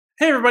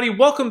Hey everybody,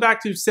 welcome back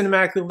to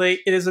Cinematically Late.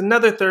 It is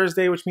another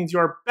Thursday, which means you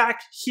are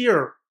back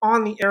here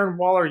on the Aaron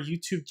Waller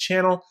YouTube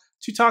channel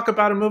to talk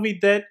about a movie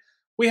that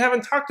we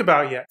haven't talked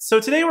about yet. So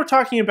today we're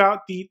talking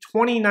about the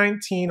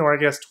 2019, or I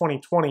guess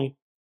 2020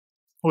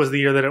 was the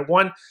year that it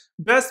won,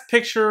 Best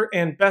Picture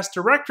and Best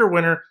Director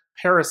winner,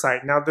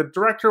 Parasite. Now the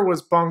director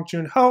was Bong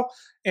Joon-ho,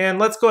 and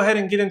let's go ahead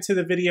and get into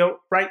the video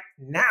right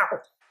now.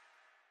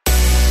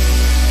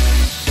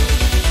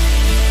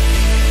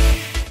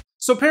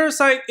 So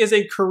Parasite is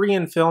a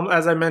Korean film,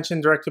 as I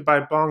mentioned, directed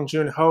by Bong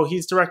Joon-ho.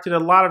 He's directed a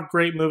lot of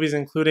great movies,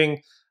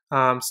 including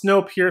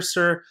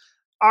Snowpiercer.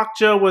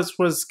 Okja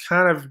was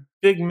kind of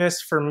big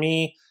miss for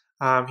me.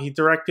 He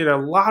directed a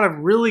lot of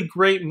really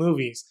great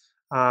movies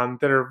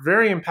that are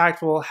very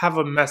impactful, have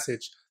a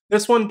message.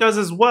 This one does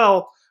as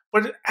well,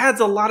 but it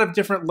adds a lot of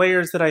different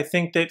layers that I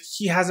think that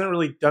he hasn't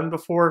really done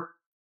before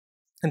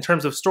in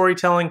terms of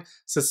storytelling,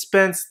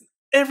 suspense.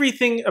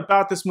 Everything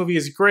about this movie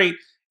is great.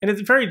 And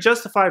it's very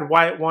justified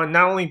why it won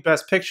not only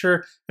Best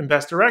Picture and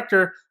Best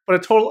Director, but a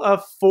total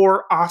of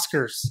 4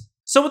 Oscars.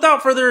 So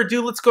without further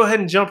ado, let's go ahead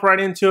and jump right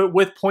into it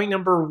with point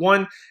number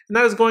 1. And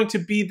that is going to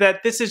be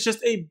that this is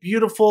just a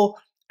beautiful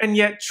and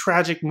yet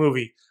tragic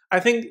movie.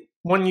 I think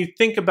when you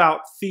think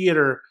about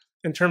theater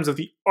in terms of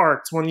the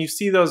arts, when you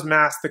see those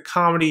masks, the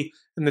comedy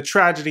and the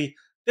tragedy,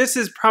 this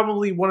is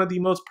probably one of the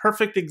most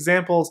perfect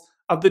examples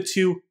of the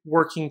two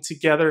working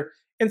together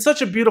in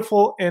such a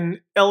beautiful and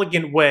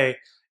elegant way.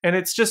 And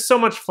it's just so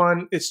much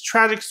fun. It's a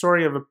tragic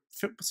story of a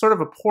sort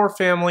of a poor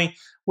family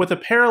with a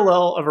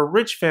parallel of a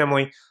rich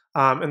family.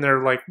 And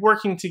they're like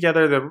working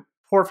together. The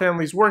poor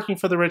family's working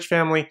for the rich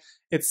family.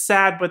 It's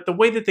sad, but the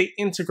way that they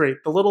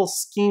integrate, the little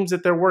schemes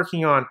that they're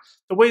working on,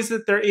 the ways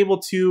that they're able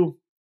to,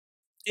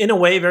 in a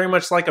way, very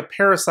much like a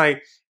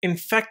parasite,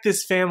 infect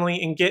this family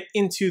and get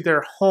into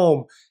their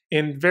home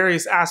in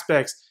various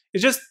aspects,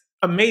 is just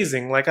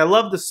amazing. Like, I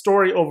love the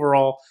story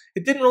overall.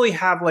 It didn't really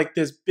have like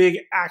this big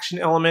action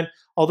element,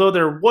 although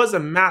there was a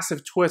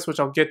massive twist, which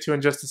I'll get to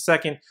in just a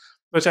second,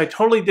 which I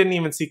totally didn't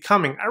even see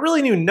coming. I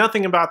really knew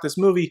nothing about this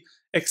movie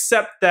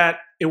except that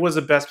it was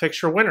a Best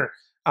Picture winner,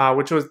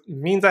 which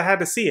means I had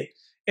to see it.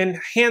 And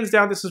hands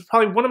down, this is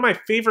probably one of my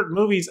favorite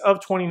movies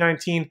of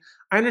 2019.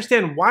 I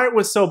understand why it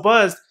was so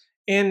buzzed,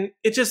 and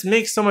it just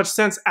makes so much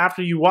sense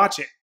after you watch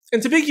it.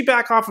 And to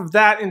piggyback off of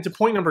that into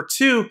point number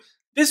 2,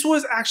 this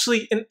was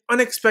actually an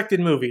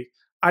unexpected movie.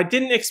 I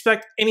didn't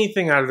expect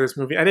anything out of this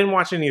movie. I didn't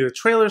watch any of the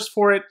trailers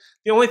for it.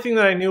 The only thing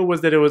that I knew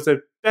was that it was a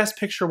Best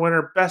Picture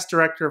winner, Best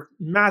Director,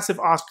 massive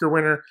Oscar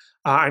winner.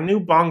 I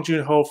knew Bong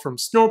Joon-ho from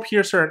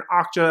Snowpiercer and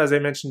Okja, as I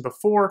mentioned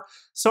before.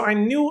 So I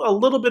knew a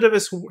little bit of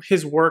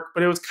his work,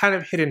 but it was kind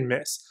of hit and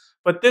miss.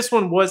 But this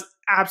one was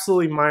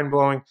absolutely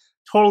mind-blowing,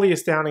 totally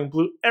astounding,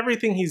 blew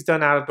everything he's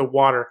done out of the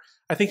water.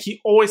 I think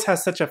he always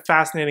has such a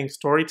fascinating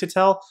story to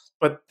tell,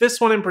 but this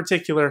one in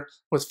particular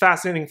was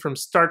fascinating from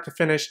start to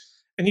finish,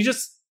 and you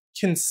just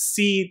can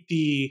see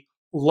the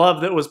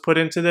love that was put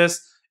into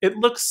this. It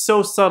looks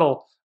so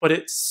subtle, but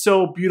it's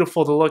so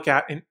beautiful to look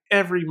at in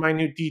every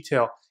minute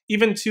detail,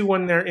 even to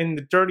when they're in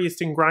the dirtiest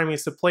and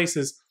grimiest of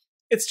places.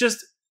 It's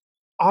just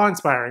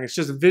awe-inspiring. It's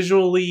just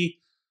visually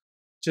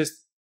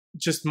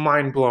just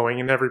mind-blowing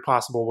in every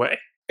possible way.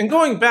 And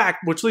going back,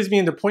 which leads me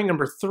into point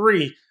number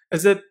 3,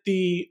 is that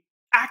the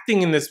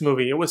acting in this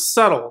movie, it was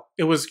subtle,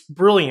 it was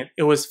brilliant,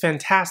 it was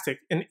fantastic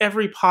in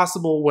every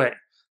possible way.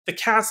 The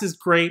cast is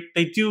great.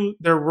 They do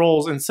their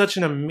roles in such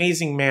an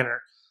amazing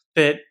manner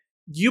that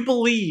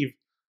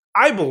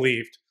I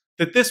believed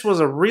that this was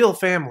a real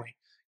family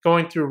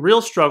going through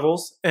real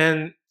struggles,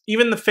 and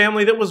even the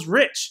family that was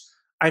rich.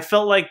 I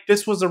felt like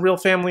this was a real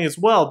family as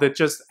well that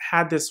just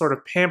had this sort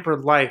of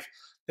pampered life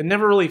that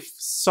never really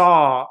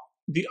saw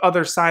the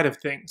other side of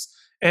things.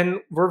 And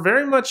were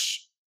very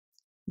much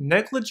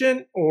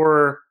negligent,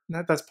 or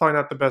that's probably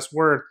not the best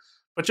word,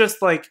 but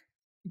just like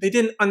they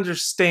didn't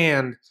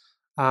understand.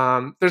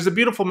 There's a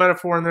beautiful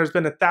metaphor, and there's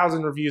been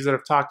 1,000 reviews that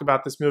have talked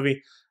about this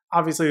movie.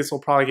 Obviously, this will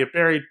probably get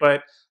buried,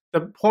 but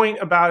the point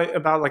about it,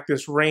 about like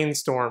this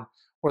rainstorm,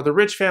 where the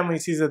rich family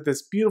sees that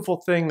this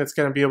beautiful thing that's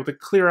going to be able to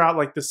clear out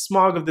like the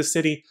smog of the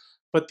city,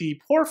 but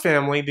the poor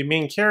family, the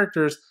main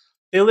characters,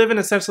 they live in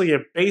essentially a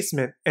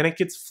basement, and it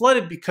gets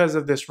flooded because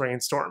of this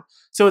rainstorm.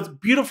 So it's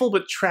beautiful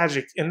but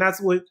tragic, and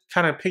that's what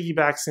kind of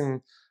piggybacks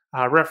and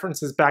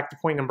references back to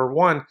point number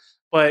 1.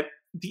 But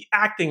the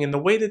acting and the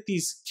way that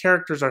these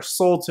characters are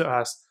sold to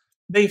us,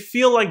 they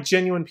feel like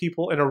genuine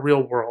people in a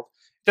real world.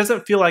 It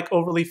doesn't feel like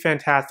overly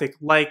fantastic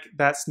like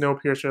that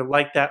Snowpiercer,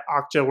 like that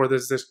Okja where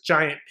there's this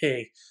giant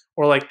pig,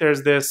 or like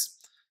there's this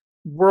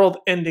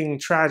world-ending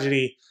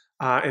tragedy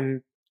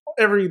and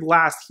every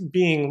last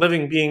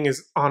living being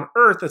is on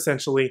Earth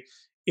essentially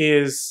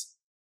is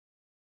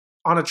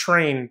on a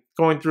train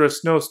going through a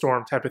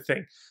snowstorm type of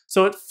thing.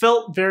 So it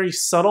felt very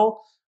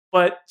subtle,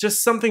 but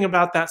just something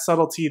about that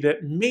subtlety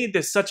that made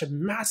this such a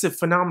massive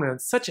phenomenon,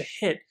 such a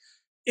hit.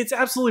 It's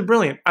absolutely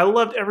brilliant. I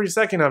loved every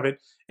second of it,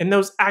 and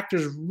those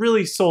actors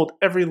really sold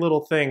every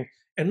little thing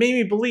and made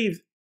me believe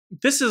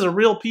this is a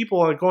real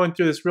people going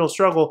through this real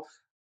struggle.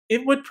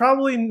 It would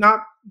probably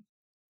not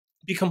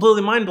be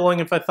completely mind-blowing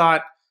if I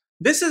thought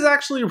this is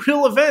actually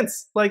real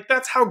events. Like,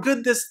 that's how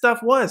good this stuff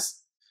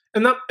was.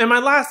 And my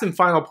last and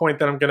final point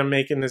that I'm going to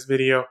make in this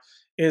video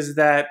is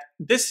that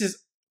this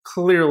is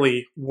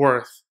clearly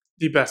worth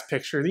the Best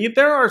Picture.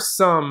 There are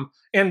some,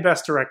 and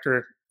Best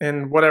Director,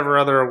 and whatever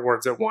other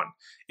awards it won.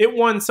 It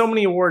won so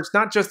many awards,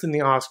 not just in the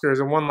Oscars.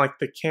 It won like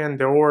the Cannes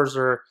d'Ors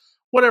or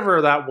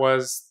whatever that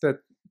was, that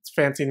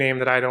fancy name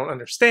that I don't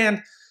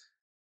understand.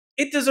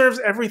 It deserves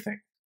everything.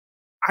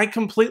 I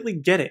completely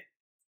get it.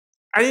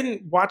 I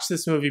didn't watch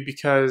this movie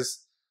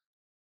because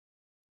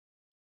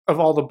of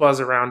all the buzz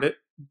around it,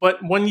 but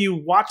when you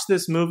watch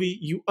this movie,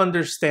 you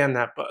understand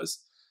that buzz.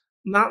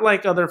 Not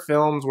like other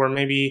films where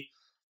maybe,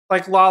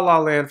 like La La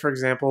Land, for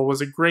example,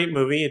 was a great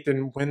movie. It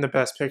didn't win the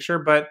Best Picture,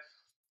 but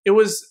it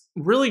was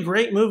a really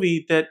great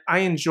movie that I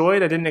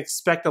enjoyed. I didn't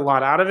expect a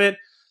lot out of it,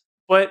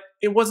 but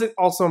it wasn't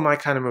also my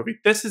kind of movie.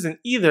 This isn't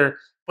either,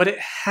 but it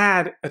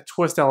had a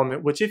twist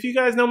element, which if you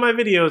guys know my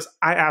videos,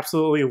 I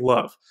absolutely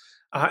love.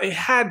 It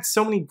had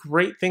so many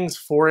great things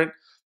for it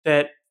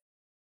that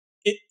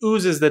it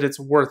oozes that it's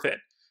worth it.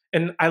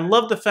 And I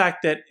love the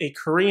fact that a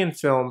Korean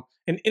film,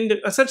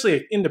 essentially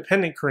an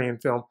independent Korean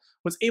film,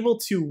 was able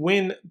to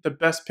win the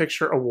Best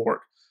Picture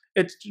award.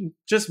 It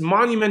just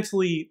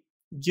monumentally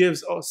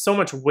gives so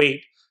much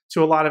weight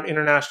to a lot of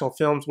international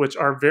films, which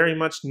are very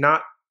much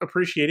not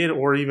appreciated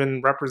or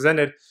even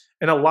represented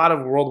in a lot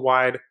of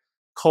worldwide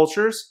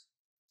cultures,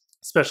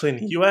 especially in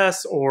the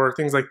US or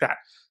things like that.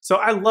 So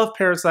I love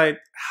Parasite,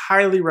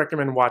 highly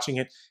recommend watching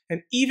it.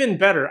 And even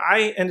better,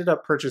 I ended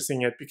up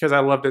purchasing it because I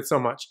loved it so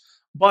much.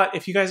 But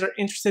if you guys are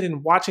interested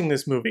in watching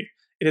this movie,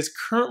 it is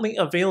currently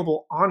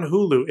available on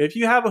Hulu. If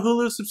you have a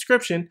Hulu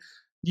subscription,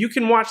 you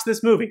can watch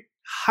this movie.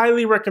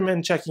 Highly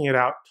recommend checking it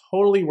out.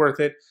 Totally worth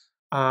it.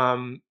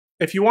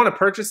 If you want to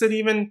purchase it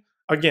even,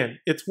 again,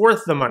 it's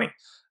worth the money.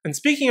 And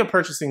speaking of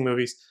purchasing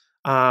movies,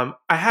 I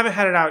haven't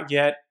had it out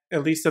yet,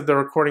 at least of the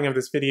recording of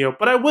this video,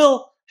 but I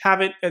will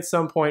have it at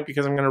some point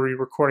because I'm going to be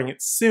recording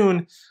it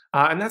soon.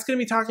 And that's going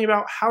to be talking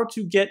about how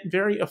to get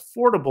very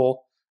affordable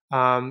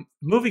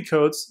movie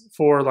codes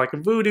for like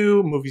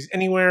Vudu, Movies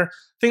Anywhere,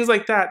 things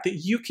like that, that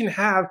you can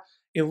have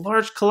a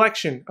large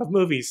collection of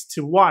movies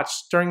to watch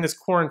during this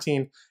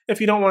quarantine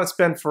if you don't want to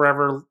spend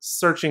forever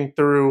searching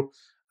through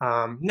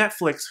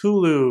Netflix,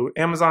 Hulu,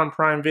 Amazon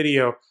Prime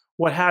Video,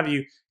 what have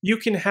you. You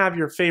can have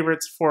your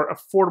favorites for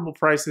affordable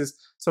prices.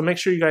 So make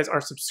sure you guys are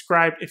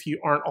subscribed if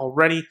you aren't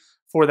already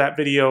for that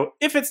video.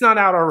 If it's not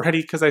out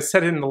already, because I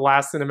said it in the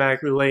last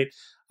Cinematically Late,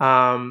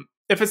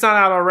 if it's not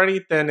out already,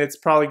 then it's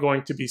probably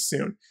going to be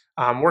soon.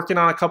 I'm working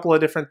on a couple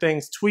of different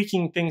things,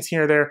 tweaking things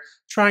here or there,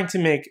 trying to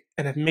make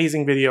an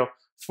amazing video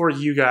for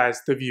you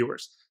guys, the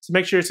viewers. So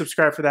make sure you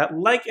subscribe for that.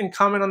 Like and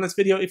comment on this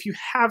video if you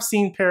have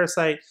seen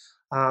Parasite.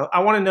 I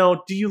want to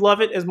know, do you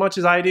love it as much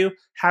as I do?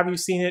 Have you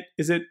seen it?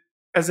 Is it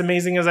as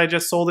amazing as I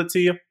just sold it to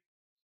you?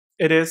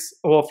 It is.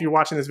 Well, if you're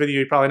watching this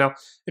video, you probably know.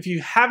 If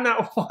you have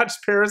not watched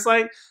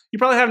Parasite, you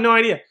probably have no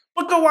idea.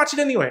 But go watch it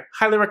anyway.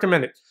 Highly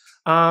recommend it.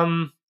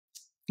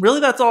 Really,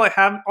 that's all I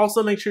have.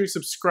 Also, make sure you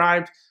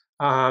subscribe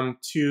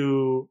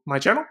to my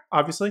channel,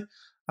 obviously,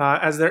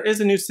 as there is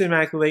a new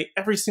Cinematically Late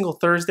every single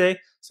Thursday.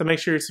 So make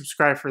sure you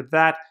subscribe for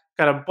that.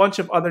 Got a bunch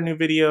of other new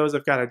videos.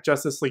 I've got a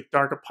Justice League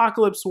Dark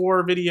Apocalypse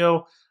War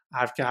video.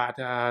 I've got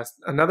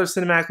another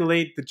Cinematically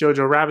Late, the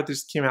Jojo Rabbit that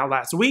just came out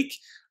last week.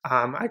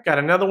 I've got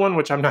another one,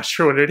 which I'm not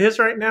sure what it is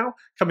right now,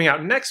 coming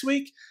out next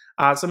week.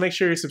 So make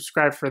sure you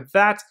subscribe for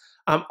that.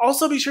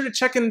 Also, be sure to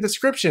check in the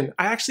description.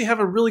 I actually have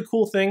a really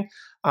cool thing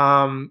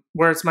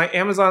where it's my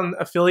Amazon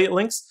affiliate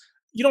links.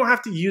 You don't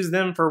have to use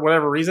them for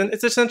whatever reason.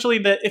 It's essentially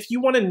that if you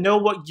want to know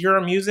what gear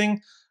I'm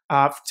using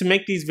to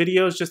make these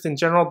videos, just in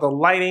general, the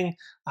lighting,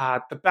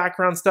 the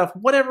background stuff,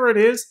 whatever it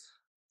is,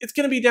 it's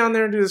going to be down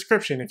there in the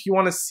description. If you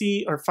want to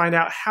see or find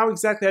out how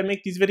exactly I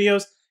make these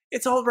videos,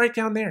 it's all right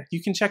down there.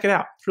 You can check it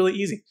out. It's really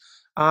easy.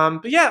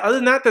 But yeah, other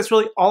than that, that's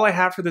really all I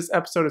have for this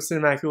episode of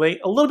Cinematically Late.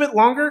 A little bit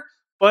longer,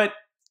 but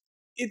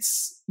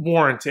it's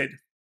warranted.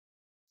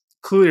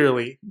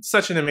 Clearly,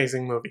 such an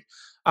amazing movie.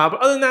 But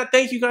other than that,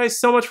 thank you guys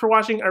so much for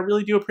watching. I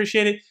really do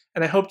appreciate it,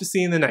 and I hope to see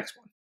you in the next one.